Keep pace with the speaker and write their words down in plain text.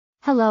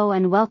Hello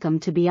and welcome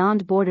to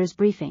Beyond Borders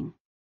Briefing.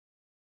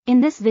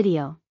 In this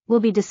video, we'll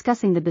be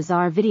discussing the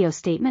bizarre video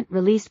statement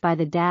released by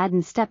the dad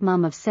and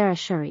stepmom of Sara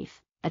Sharif,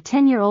 a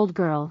 10-year-old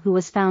girl who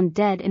was found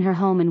dead in her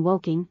home in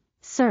Woking,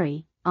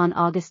 Surrey, on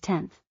August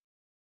 10.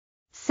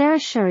 Sara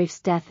Sharif's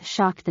death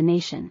shocked the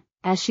nation,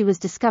 as she was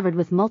discovered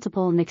with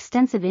multiple and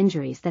extensive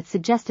injuries that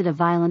suggested a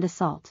violent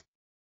assault.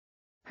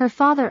 Her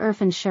father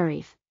Irfan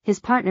Sharif, his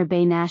partner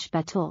Baynash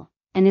Batul,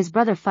 and his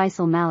brother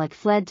Faisal Malik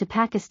fled to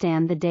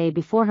Pakistan the day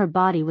before her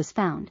body was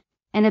found,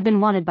 and have been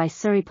wanted by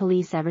Surrey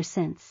police ever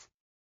since.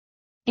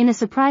 In a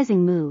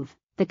surprising move,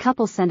 the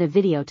couple sent a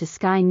video to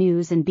Sky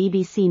News and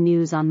BBC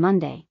News on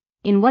Monday,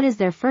 in what is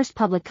their first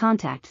public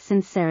contact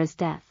since Sara's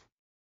death.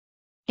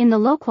 In the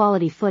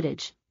low-quality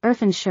footage,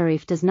 Irfan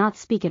Sharif does not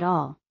speak at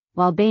all,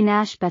 while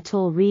Baynash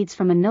Batul reads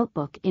from a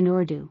notebook in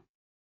Urdu.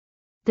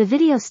 The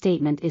video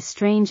statement is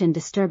strange and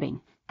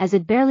disturbing, as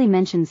it barely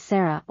mentions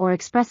Sara or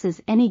expresses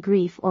any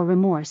grief or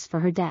remorse for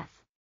her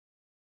death.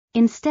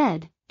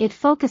 Instead, it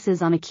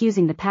focuses on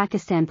accusing the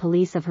Pakistan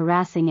police of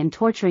harassing and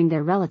torturing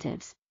their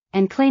relatives,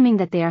 and claiming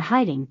that they are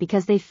hiding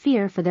because they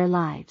fear for their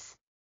lives.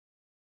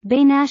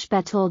 Baynash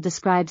Batul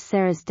describes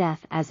Sara's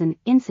death as an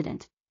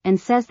incident, and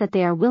says that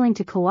they are willing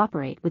to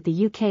cooperate with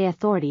the UK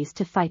authorities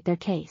to fight their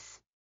case.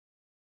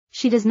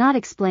 She does not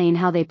explain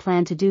how they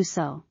plan to do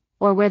so,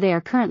 or where they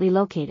are currently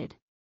located.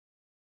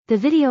 The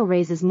video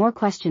raises more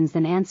questions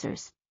than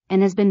answers,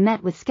 and has been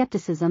met with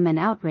skepticism and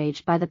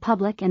outrage by the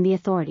public and the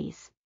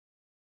authorities.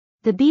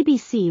 The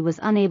BBC was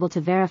unable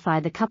to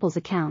verify the couple's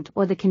account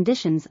or the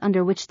conditions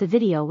under which the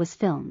video was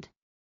filmed.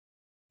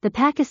 The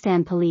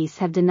Pakistan police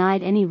have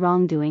denied any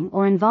wrongdoing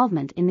or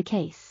involvement in the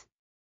case.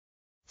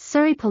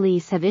 Surrey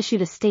police have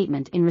issued a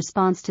statement in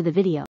response to the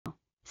video,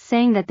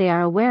 saying that they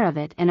are aware of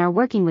it and are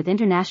working with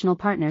international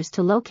partners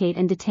to locate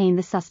and detain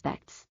the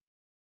suspects.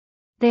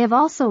 They have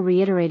also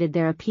reiterated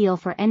their appeal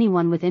for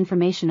anyone with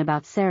information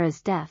about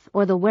Sara's death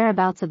or the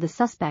whereabouts of the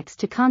suspects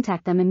to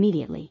contact them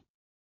immediately.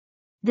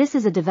 This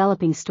is a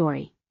developing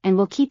story, and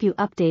we'll keep you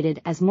updated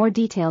as more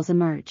details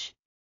emerge.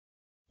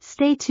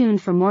 Stay tuned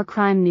for more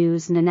crime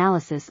news and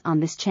analysis on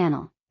this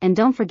channel, and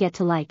don't forget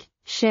to like,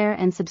 share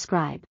and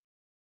subscribe.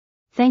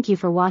 Thank you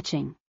for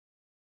watching.